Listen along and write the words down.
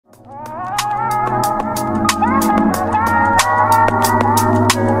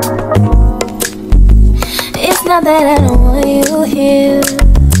that I don't want you here.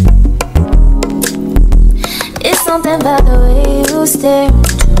 It's something about the way you stare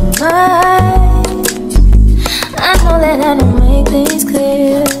into my eyes. I know that I don't make things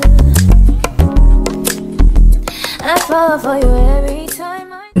clear. I fall for you every time.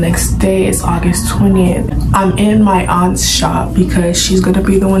 Next day is August 20th. I'm in my aunt's shop because she's gonna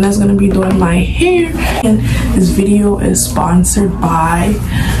be the one that's gonna be doing my hair. And this video is sponsored by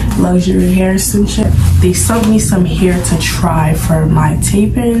Luxury Hair Extension. They sent me some hair to try for my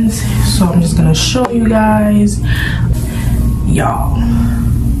tape-ins, so I'm just gonna show you guys. Y'all,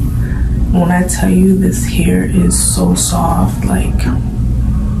 when I tell you this hair is so soft, like,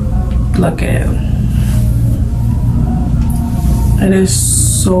 look at it. It is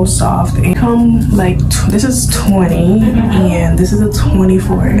so soft. It come like this is 20 and this is a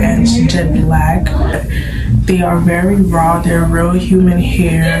 24-inch jet black. They are very raw. They're real human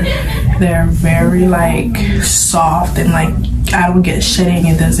hair. They're very like soft and like I don't get shedding.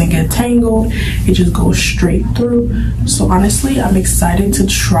 It doesn't get tangled. It just goes straight through. So honestly, I'm excited to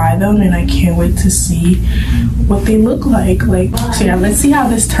try them and I can't wait to see what they look like. So yeah, let's see how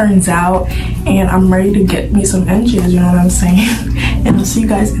this turns out. And I'm ready to get me some edges, you know what I'm saying? And I'll see you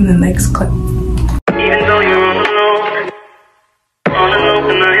guys in the next clip. Even though you're on alone, on and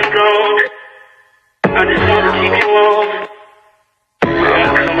open I am gone. I just want to keep you warm.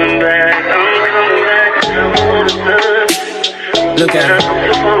 I'm coming back, I want to touch. Look at her.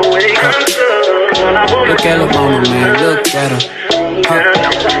 Look at her mama, man. Look at her.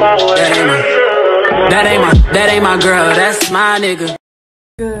 That ain't my girl. That's my nigga.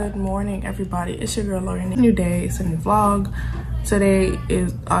 Good morning, everybody. It's your girl Laure Nae. New day. It's a new vlog. Today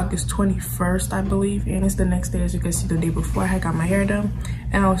is August 21st, I believe, and it's the next day. As you can see, the day before I had got my hair done,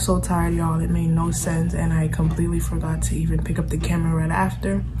 and I was so tired, y'all. It made no sense, and I completely forgot to even pick up the camera right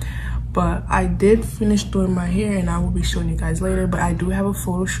after. But I did finish doing my hair, and I will be showing you guys later. But I do have a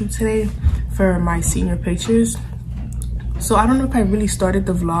photo shoot today for my senior pictures. So I don't know if I really started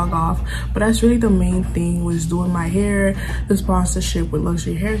the vlog off, but that's really the main thing, was doing my hair, the sponsorship with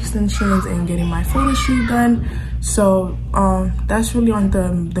Luxury Hair Extensions, and getting my photo shoot done. So that's really on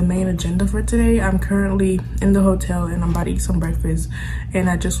the main agenda for today. I'm currently in the hotel and I'm about to eat some breakfast, and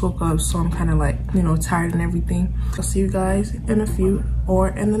I just woke up, so I'm kind of like, you know, tired and everything. I'll see you guys in a few or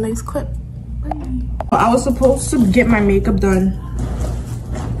in the next clip. Bye. I was supposed to get my makeup done,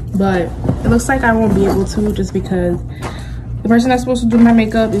 but it looks like I won't be able to, just because the person that's supposed to do my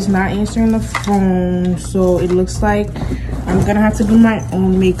makeup is not answering the phone. So it looks like I'm gonna have to do my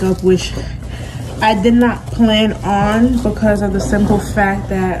own makeup, which I did not plan on, because of the simple fact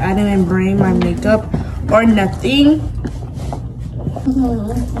that I didn't bring my makeup or nothing.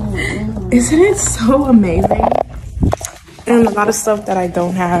 Isn't it so amazing? And a lot of stuff that I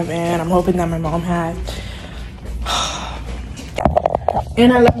don't have, and I'm hoping that my mom has.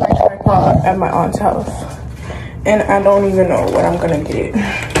 And I left my tripod at my aunt's house, and I don't even know what I'm gonna get.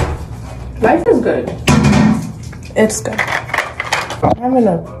 Life is good. It's good.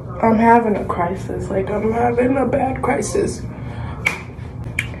 I'm having a crisis. Like, I'm having a bad crisis.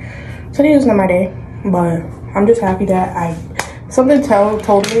 Today is not my day, but I'm just happy that something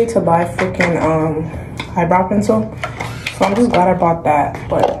told me to buy freaking eyebrow pencil. So I'm just glad I bought that.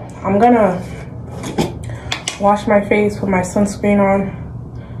 But I'm gonna wash my face, put my sunscreen on,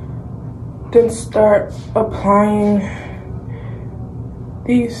 then start applying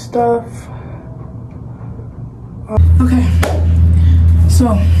these stuff. Okay, so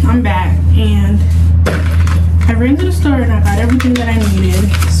I'm back, and I ran to the store and I got everything that I needed.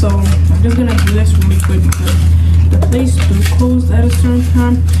 So I'm just gonna do this really quick because the place do close at a certain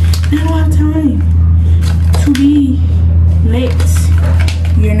time, and I don't have time to be late,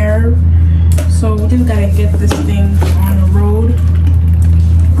 you know. So we just gotta get this thing on the road.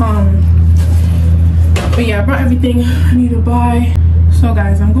 But yeah, I brought everything I need to buy. So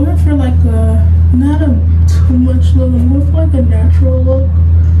guys, I'm going for like not a too much look. I'm going for like a natural look.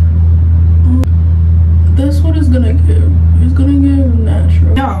 That's what it's gonna give. It's gonna give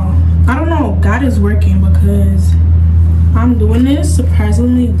natural. Y'all, I don't know. God is working, because I'm doing this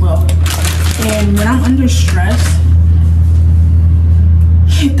surprisingly well. And when I'm under stress,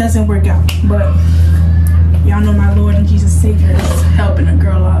 it doesn't work out. But y'all know my Lord and Jesus Savior is helping a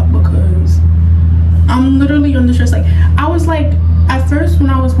girl out, because I'm literally under stress. Like, I was like, at first when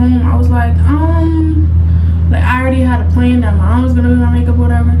I was home, I was like I already had a plan that my aunt was gonna do my makeup,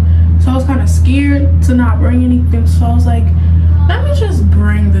 whatever. So I was kind of scared to not bring anything. So I was like, let me just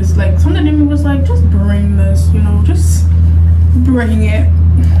bring this. Like, something in me was like, just bring this, you know, just bring it.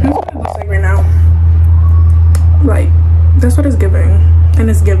 That's what it looks like right now. Like, that's what it's giving, and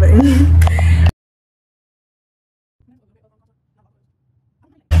it's giving.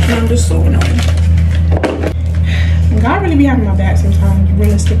 just so annoying. God really be having my back sometimes,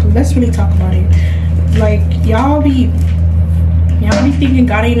 realistically. Let's really talk about it. Like, y'all be thinking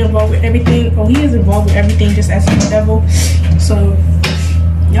God ain't involved with everything. Oh, he is involved with everything, just as the devil. So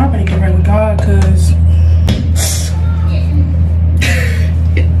y'all better get right with God, cause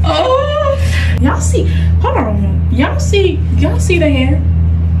oh, y'all see, hold on, y'all see the hair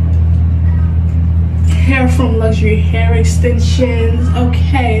from Luxury Hair Extensions.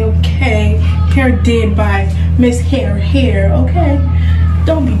 Okay, hair did by Miss Hair, okay,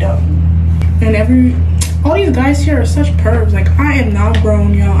 don't be dumb. And all these guys here are such pervs. Like, I am not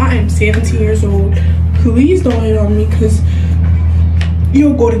grown, y'all. I am 17 years old. Please don't hate on me, because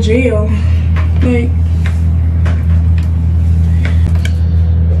you'll go to jail. Like,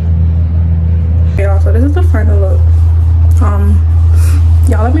 yeah, so this is the final look.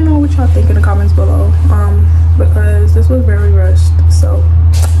 Y'all let me know what y'all think in the comments below, because this was very rushed, so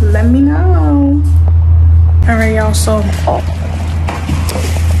let me know. All right, y'all, so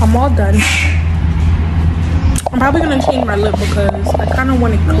I'm all done. I'm probably gonna change my lip because I kind of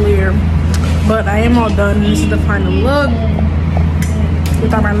want it clear, but I am all done. This is the final look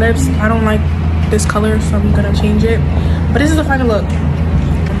without my lips. I don't like this color, so I'm gonna change it, but this is the final look.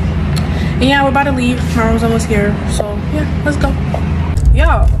 And yeah, we're about to leave. My mom's almost here, so yeah, let's go.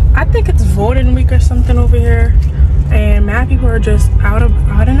 Yo, I think it's voting week or something over here, and mad people are just out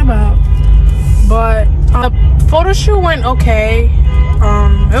and about. But the photo shoot went okay.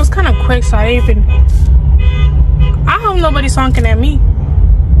 It was kind of quick, so I hope nobody's honking at me.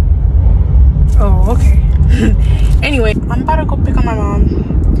 Oh, okay. Anyway, I'm about to go pick up my mom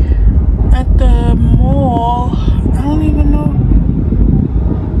at the mall. I don't even know.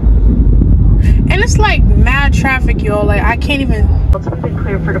 And it's like mad traffic, y'all. Like, I can't even. It's been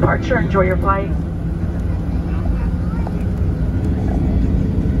clear for departure. Enjoy your flight.